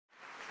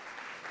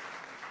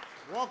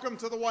Welcome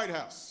to the White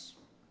House.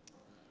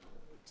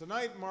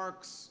 Tonight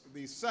marks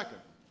the second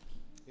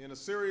in a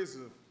series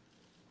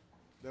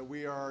that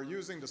we are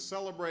using to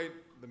celebrate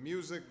the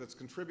music that's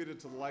contributed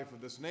to the life of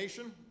this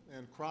nation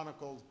and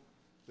chronicled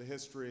the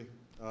history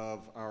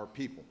of our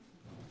people.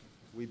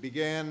 We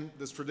began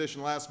this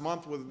tradition last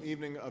month with an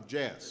evening of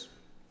jazz,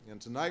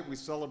 and tonight we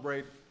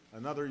celebrate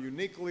another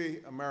uniquely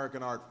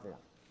American art form,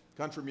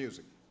 country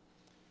music.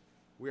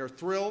 We are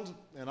thrilled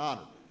and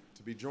honored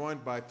to be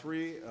joined by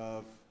three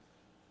of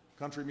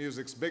country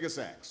music's biggest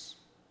acts,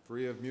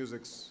 three of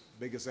music's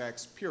biggest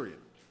acts, period.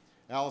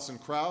 Alison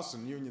Krauss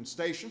and Union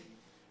Station,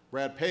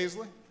 Brad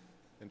Paisley,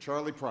 and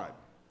Charley Pride.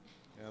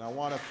 And I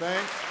want to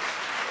thank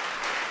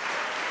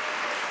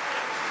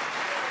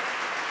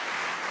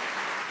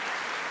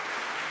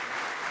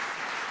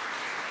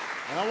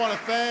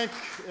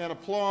and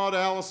applaud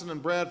Alison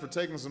and Brad for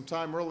taking some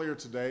time earlier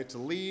today to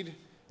lead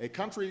a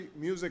country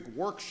music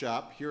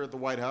workshop here at the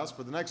White House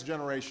for the next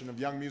generation of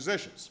young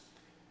musicians.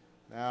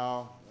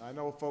 Now, I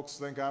know folks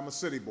think I'm a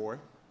city boy,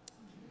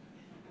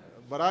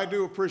 but I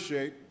do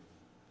appreciate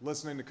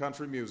listening to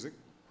country music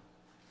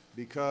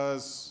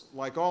because,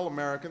 like all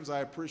Americans,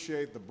 I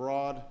appreciate the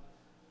broad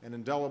and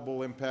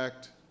indelible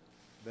impact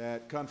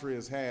that country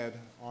has had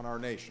on our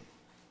nation.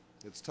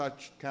 It's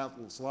touched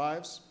countless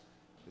lives.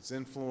 It's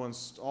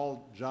influenced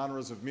all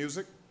genres of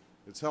music.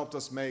 It's helped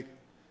us make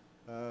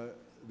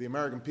the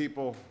American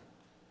people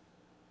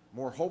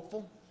more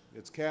hopeful.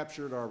 It's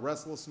captured our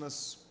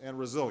restlessness and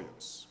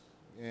resilience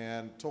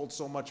and told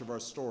so much of our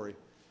story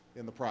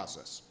in the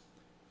process.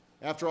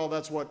 After all,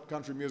 that's what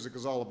country music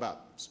is all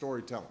about,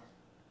 storytelling.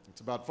 It's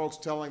about folks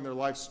telling their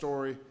life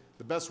story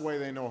the best way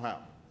they know how.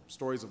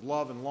 Stories of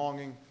love and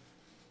longing,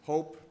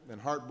 hope and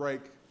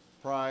heartbreak,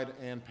 pride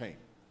and pain.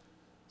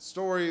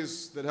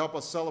 Stories that help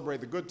us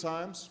celebrate the good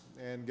times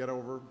and get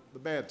over the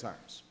bad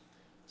times.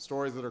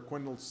 Stories that are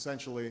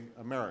quintessentially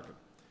American.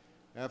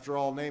 After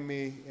all, name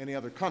me any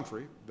other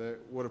country that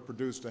would have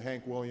produced a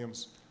Hank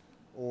Williams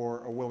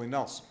or a Willie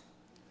Nelson.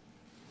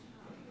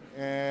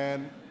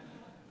 And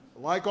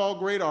like all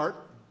great art,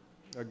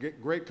 a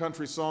great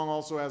country song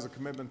also has a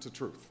commitment to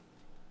truth,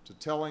 to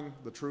telling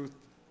the truth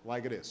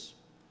like it is,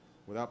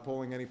 without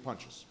pulling any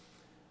punches.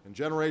 And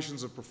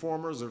generations of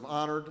performers have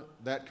honored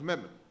that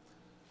commitment.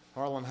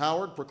 Harlan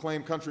Howard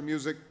proclaimed country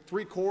music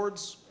 3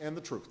 chords and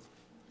the truth.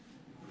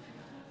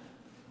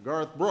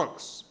 Garth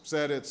Brooks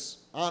said it's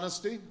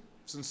honesty,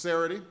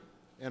 sincerity,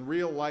 and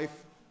real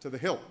life to the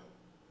hilt.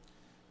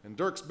 And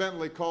Dierks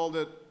Bentley called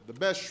it the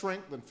best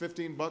shrink that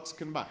 $15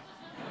 can buy.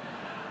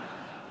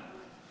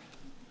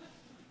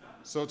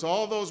 So to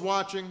all those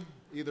watching,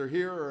 either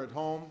here or at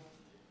home,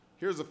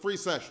 here's a free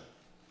session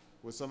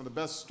with some of the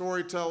best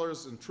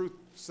storytellers and truth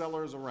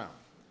sellers around.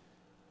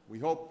 We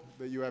hope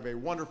that you have a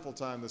wonderful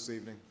time this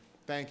evening.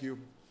 Thank you.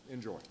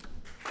 Enjoy.